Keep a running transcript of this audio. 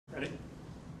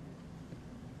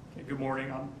Good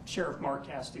morning. I'm Sheriff Mark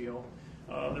Castile.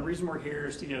 The reason we're here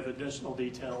is to give additional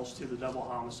details to the double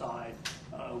homicide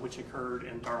which occurred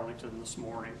in Darlington this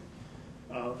morning.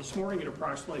 This morning at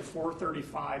approximately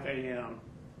 4:35 a.m.,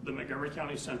 the Montgomery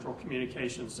County Central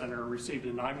Communications Center received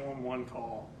a 911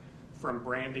 call from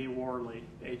Brandy Worley,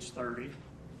 age 30.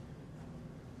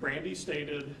 Brandy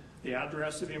stated the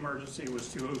address of the emergency was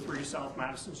 203 South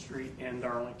Madison Street in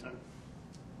Darlington.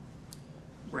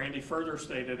 Brandy further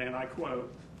stated, and I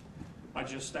quote, "I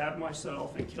just stabbed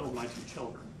myself and killed my two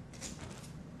children."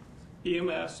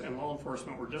 EMS and law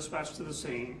enforcement were dispatched to the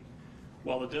scene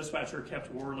while the dispatcher kept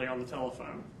Worley on the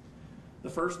telephone. The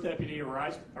first deputy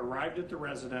arrived at the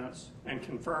residence and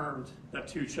confirmed that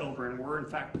two children were in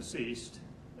fact deceased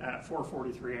at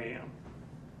 4:43 a.m.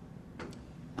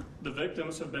 The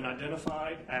victims have been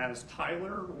identified as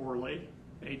Tyler Worley,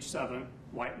 age 7,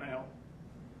 white male,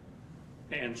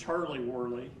 and Charlie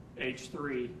Worley, age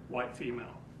 3, white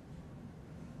female.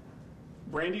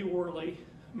 Brandy Worley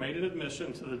made an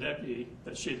admission to the deputy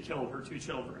that she had killed her two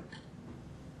children.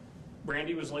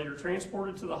 Brandy was later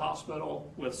transported to the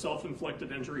hospital with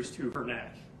self-inflicted injuries to her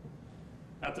neck.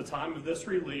 At the time of this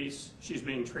release, she's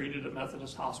being treated at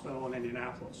Methodist Hospital in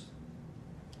Indianapolis.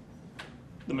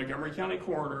 The Montgomery County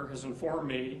coroner has informed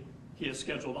me he has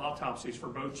scheduled autopsies for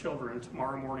both children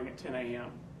tomorrow morning at 10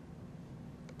 a.m.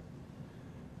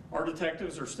 Our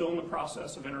detectives are still in the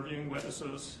process of interviewing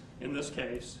witnesses in this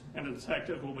case, and a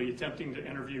detective will be attempting to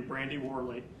interview Brandy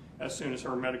Worley as soon as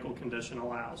her medical condition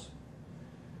allows.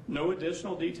 No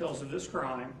additional details of this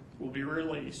crime will be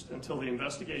released until the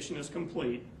investigation is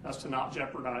complete, as to not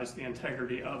jeopardize the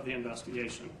integrity of the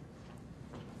investigation.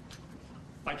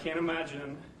 I can't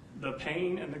imagine the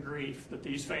pain and the grief that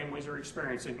these families are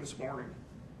experiencing this morning.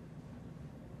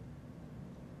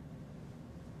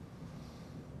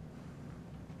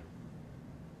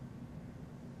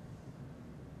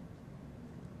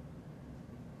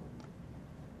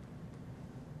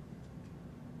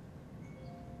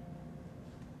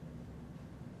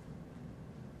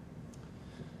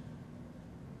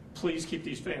 Please keep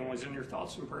these families in your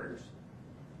thoughts and prayers.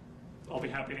 I'll be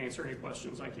happy to answer any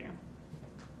questions I can.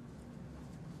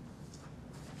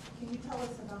 Can you tell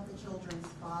us about the children's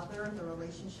father, the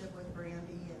relationship with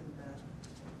Brandy, and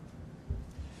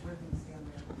where things stand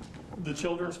there? The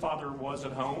children's father was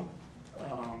at home.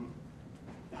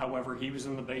 However, he was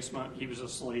in the basement, he was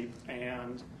asleep,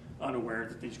 and unaware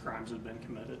that these crimes had been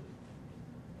committed.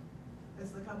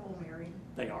 Is the couple married?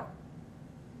 They are.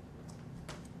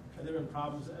 Have there been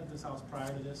problems at this house prior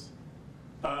to this?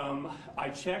 I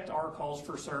checked our calls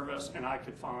for service and I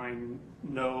could find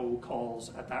no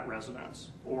calls at that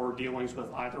residence or dealings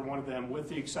with either one of them, with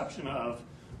the exception of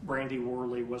Brandy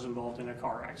Worley was involved in a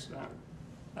car accident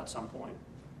at some point.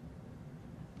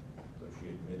 So she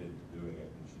admitted to doing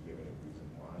it, and she gave any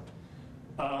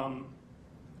reason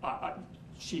why?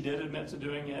 She did admit to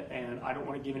doing it, and I don't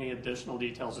want to give any additional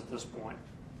details at this point.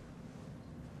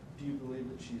 Do you believe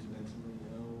that she's mentally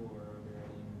ill, or are there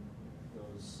any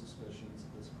of those suspicions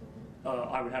at this point?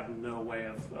 I would have no way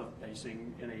of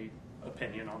basing any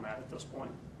opinion on that at this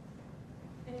point.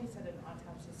 And you said an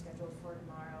autopsy is scheduled for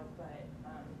tomorrow, but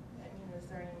is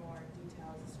there any more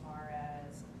details as far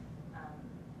as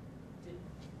did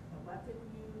a weapon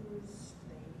used,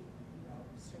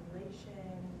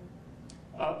 strangulation?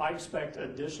 I expect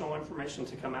additional information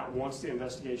to come out once the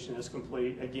investigation is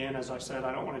complete. Again, as I said,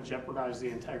 I don't want to jeopardize the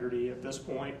integrity at this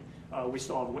point. We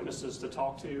still have witnesses to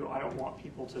talk to. I don't want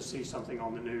people to see something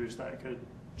on the news that could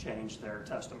change their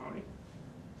testimony.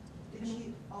 Did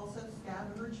she also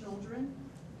stab her children?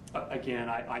 Again,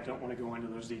 I don't want to go into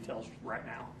those details right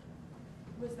now.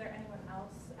 Was there anyone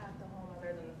else at the home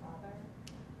other than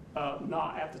the father?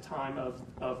 Not at the time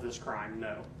of this crime,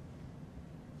 no.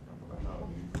 How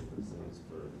unusual this is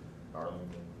for Darlington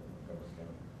and Montgomery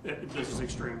County? This is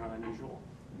extremely unusual.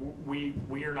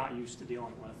 We are not used to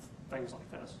dealing with things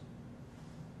like this.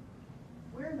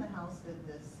 Where in the house did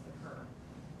this occur?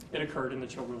 It occurred in the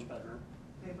children's bedroom.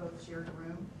 They both shared a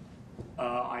room?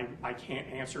 I can't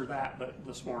answer that, but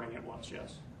this morning it was,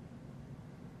 yes.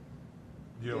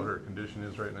 Do you know what her condition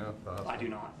is right now? I do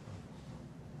not.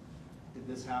 Did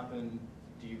this happen,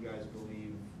 do you guys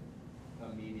believe,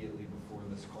 immediately before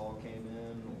this call came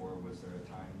in, or was there a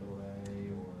time delay,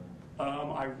 or?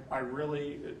 I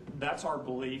really, that's our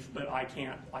belief, but I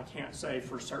can't say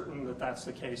for certain that that's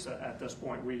the case at this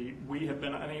point. We have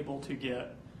been unable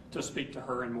to speak to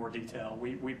her in more detail.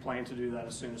 We plan to do that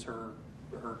as soon as her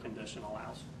condition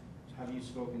allows. Have you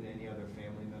spoken to any other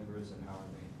family members, and how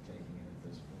are they taking it at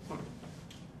this point?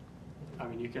 I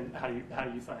mean, you can, how do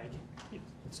you think?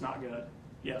 It's not good.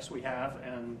 Yes, we have,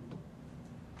 and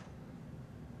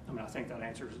I mean, I think that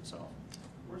answers itself.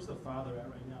 Where's the father at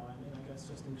right now? I mean, I guess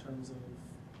just in terms of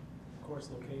course,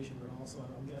 location, but also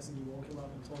I'm guessing you woke him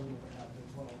up and told him what happened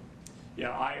as well.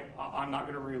 Yeah, I'm not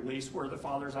going to release where the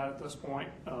father's at this point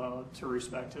to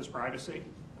respect his privacy.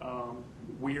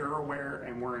 We are aware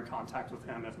and we're in contact with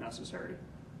him if necessary.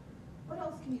 What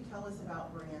else can you tell us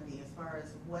about Brandy as far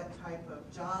as what type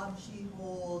of job she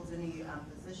holds, any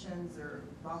positions or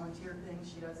volunteer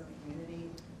things she does in the community?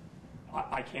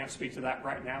 I can't speak to that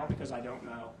right now because I don't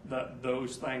know.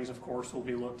 Those things, of course, will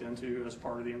be looked into as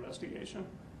part of the investigation.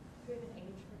 Do you have an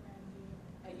age for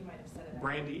Brandy? You might have said it.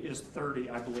 Brandy is 30,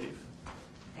 I believe.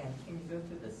 And can you go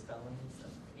through the spellings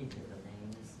of each of the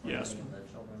names? Yes. The name of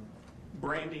the children?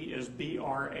 Brandy is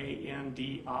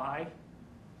Brandi,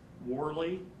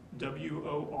 Worley,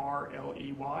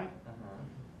 Worley.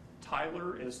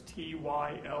 Tyler is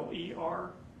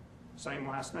Tyler, same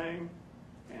last name.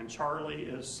 And Charlie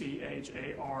is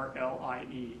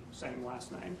Charlie, same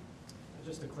last name. And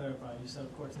just to clarify, you said,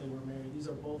 of course, they were married. These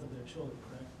are both of their children,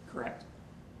 correct? Correct.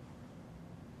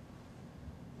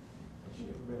 Has she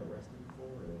ever been arrested before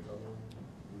or in trouble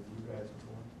with you guys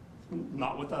before?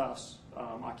 Not with us.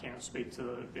 I can't speak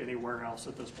to anywhere else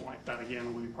at this point. That,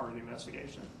 again, will be part of the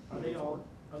investigation. Are they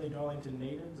Darlington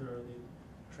natives or are they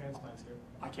transplants here?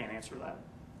 I can't answer that.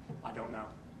 I don't know.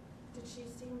 Did she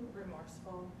seem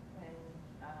remorseful when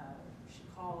she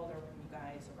called or when you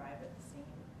guys arrived at the scene?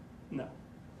 No.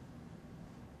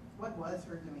 What was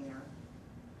her demeanor?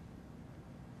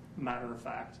 Matter of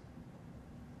fact.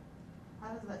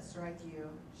 How does that strike you,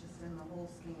 just in the whole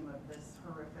scheme of this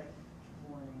horrific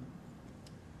morning?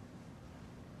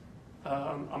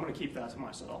 I'm going to keep that to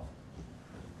myself.